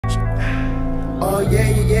Oh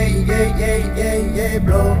yeah,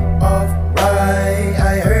 blow off right.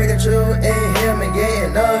 I heard that you and him and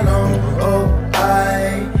getting along. Oh,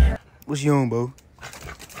 What's you on, bro?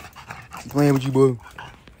 I'm playing with you, bro.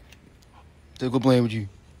 Take go playing with you.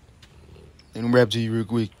 Let him rap to you real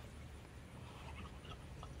quick.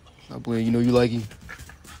 Stop playing, you know you like him.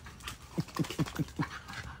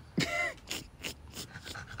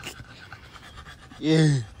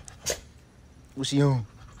 Yeah. What's he on?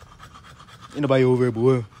 Ain't nobody over here,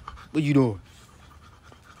 boy. What you doing?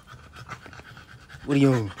 What are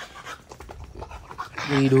you on?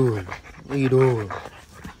 What are you doing? What are you doing?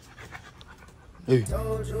 Hey.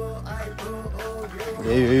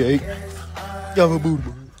 Hey. Y'all no booty,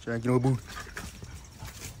 boy. Try to get no booty.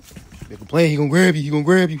 If you playing, he gonna grab you. He gonna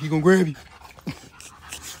grab you.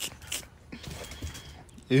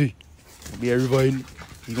 Hey. Be everybody.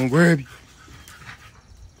 He gonna grab you.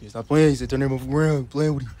 He stop playing. He said, turn him off the ground.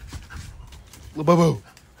 Playing with you. Lil' Bobo.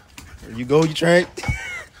 There you go. You trying.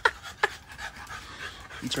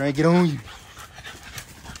 He trying to get on you.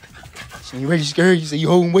 She ain't ready to scare you. Say you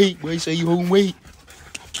holding weight, boy. You say you holding weight.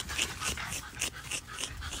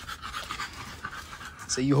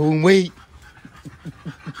 Say you holding weight.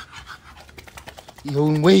 He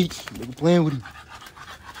holding weight. Nigga playing with him.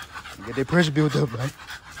 You got that pressure built up, right?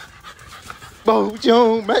 Bo, what you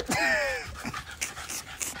on, man?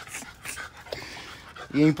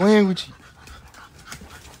 He ain't playing with you.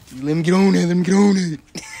 You let him get on there.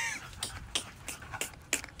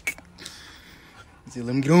 He said,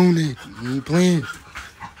 let him get on there. He ain't playing.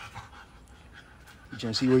 You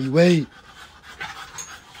trying to see where you wait.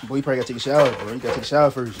 Boy, you probably gotta take a shower, bro. You gotta take a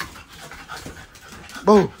shower first.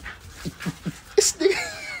 Bo. This nigga.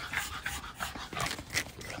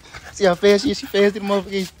 See how fast she is? She fast in the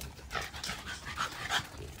motherfucker.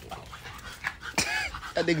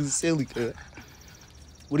 That nigga's silly, cuz.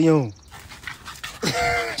 What are you on?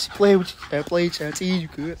 She playing with you. I played, trying to tease you,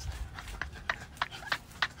 cuz.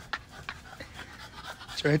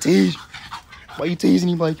 Trying to tease you. Why you teasing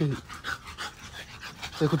him like that?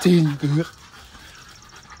 Like, I'm teasing you, cuz.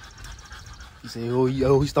 He said,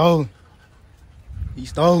 he's stalling. He's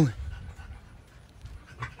stalling.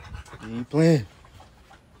 He ain't playing.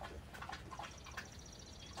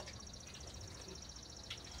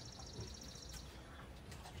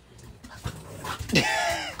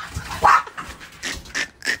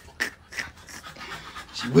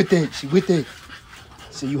 She with that.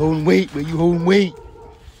 So you holding weight, man. You holding weight.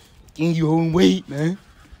 Again, you holding weight, man.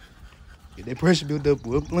 Get that pressure built up,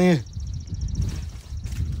 boy. I'm playing.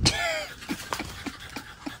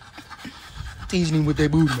 Teasing him with that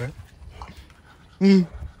booty, man.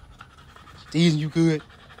 Teasing you good.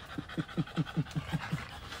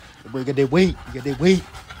 Boy, you got that weight.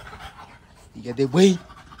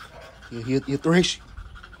 He'll thrash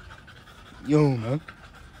you. Yo, man.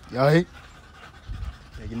 You all right?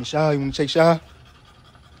 Yeah, get in the shower. You want to take a shower?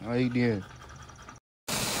 All right, then.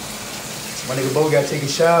 My nigga Bo got to take a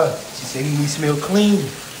shower. She said he smell clean.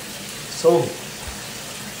 So.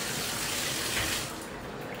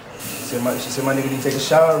 She said my nigga need to take a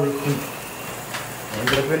shower real quick. Man,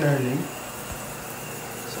 get up in there, nigga.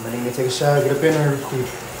 So my nigga need to take a shower, get up in there real quick.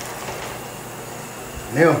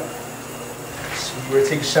 Now, so you ready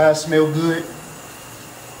to take a shower, smell good. You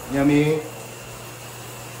know what I mean? It's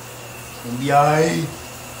gonna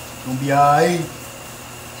be alright.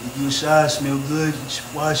 Take you a shower, smell good, get your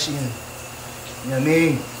wash in. You know what I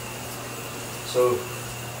mean? So,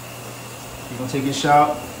 you gonna take your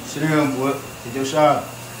shower. Sit down, boy. Take your shower.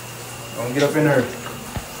 Don't get up in there.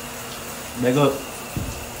 Back up.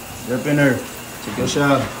 Get up in there. Take your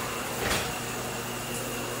shower.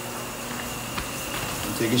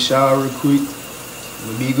 Take a shower real quick.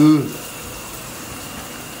 It'll be good.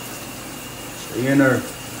 Stay in there.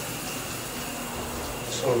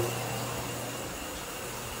 So,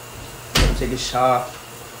 take a shower.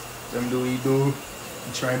 Let him do what he do.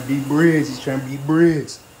 He's trying to beat breads.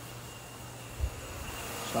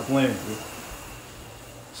 Stop playing, bro.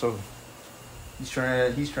 So, he's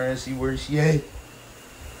trying to see where she at.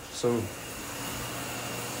 So,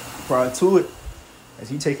 prior to it, as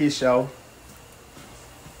he take his shower,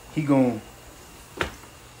 he gon'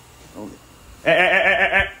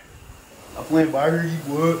 I'm playing by her, you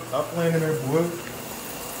boy. I'm playing in there, boy.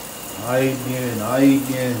 I ain't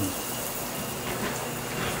been.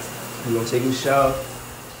 He gonna take his shower.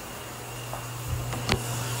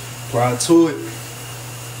 Prior to it,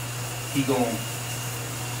 he gonna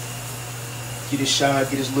get his shower,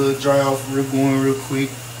 get his little dry off real quick.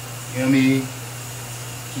 You know what I mean?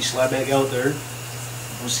 He slide back out there.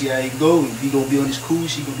 We'll see how it go. If he gonna be on his cool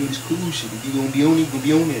shit, he gonna be on his cool shit. If he gonna be on it, he gonna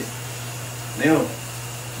be on it. Now,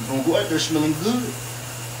 You gonna go out there smelling good.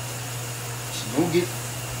 She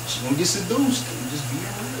gonna get seduced. I'm just being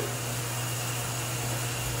real.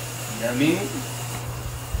 You know what I mean?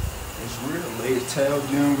 It's real. Lay the towel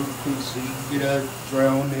down real quick so you can get out,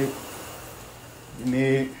 drown it. And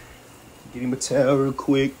then get him a towel real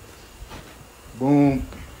quick. Boom.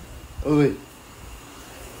 Oh, it. You know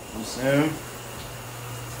what I'm saying?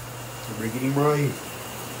 So we're getting right.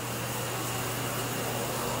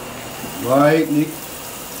 Right, Nick.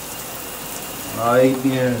 Right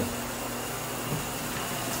then.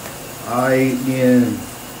 Alright then.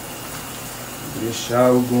 Get a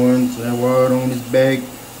shower going, so that water on his back.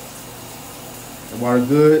 The water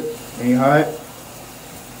good, ain't hot.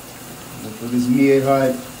 Motherfuckers mid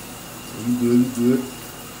hot. So you good.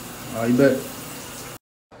 Alright, bet.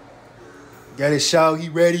 Got his shower, he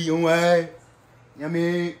ready, on way. You know what I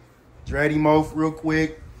mean? Dried him off real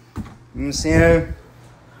quick. You know what I'm saying?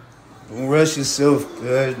 Don't rush yourself,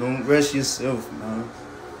 guys. Don't rush yourself, man.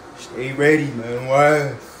 Stay ready, man.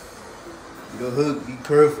 Why? Get a hook, be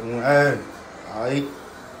careful, alright? Alright?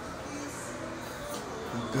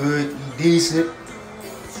 You good, you decent.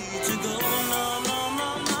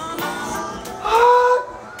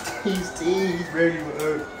 He's ready for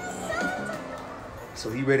her. So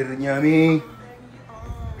he ready to, you know what I mean?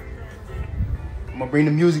 I'm gonna bring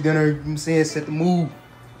the music down there, you know what I'm saying? Set the mood,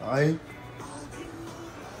 alright?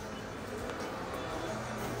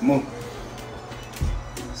 Come on.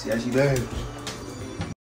 See how she does.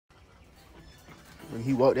 When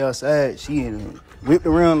he walked outside, she whipped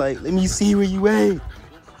around like, let me see where you at.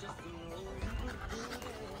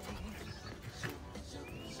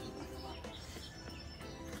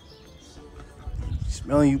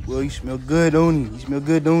 Smelling you, boy. You smell good, don't you? You smell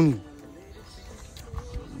good, don't you?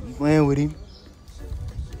 You playing with him.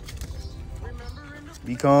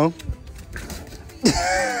 Be calm.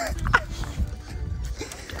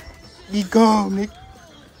 Be calm, Nick.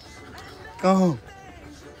 Calm.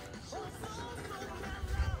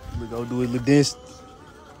 We go do a little dance.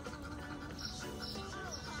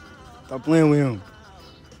 Stop playing with him.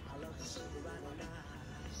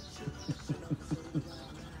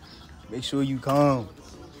 Make sure you calm. You know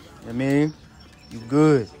what I mean? You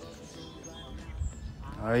good.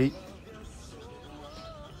 Alright?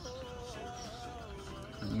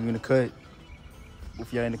 You in the cut.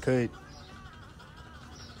 Both y'all in the cut.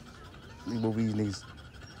 Leave both these niggas.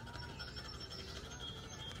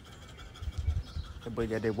 That boy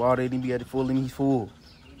got that water in him, he got it full and he's full.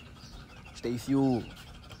 Stay fueled.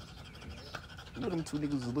 You know them two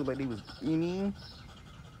niggas look like they was, you know what I mean?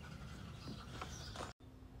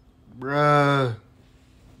 Bruh.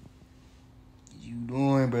 What you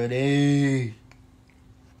doing, brother?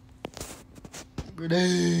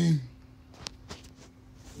 Brother.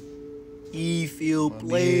 He feel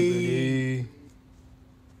play.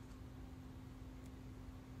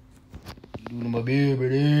 You doing my bed,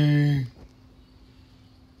 brother?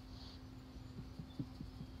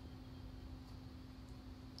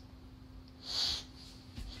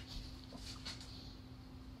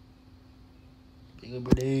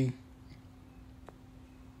 Brother.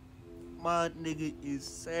 My nigga is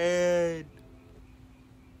sad.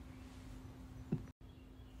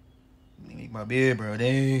 Let me make my bed, bro.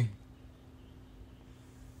 Dang.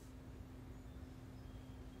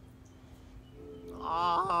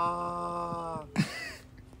 Ah.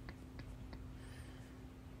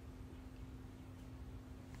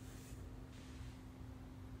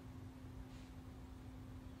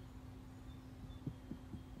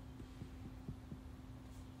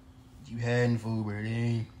 You hadn't food, bro.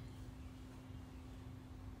 Dang.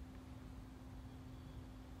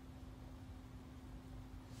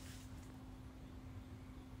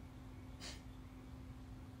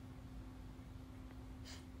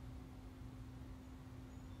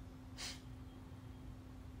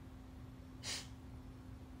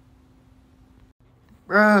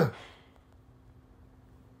 Bruh.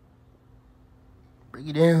 Break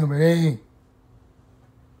it down, man.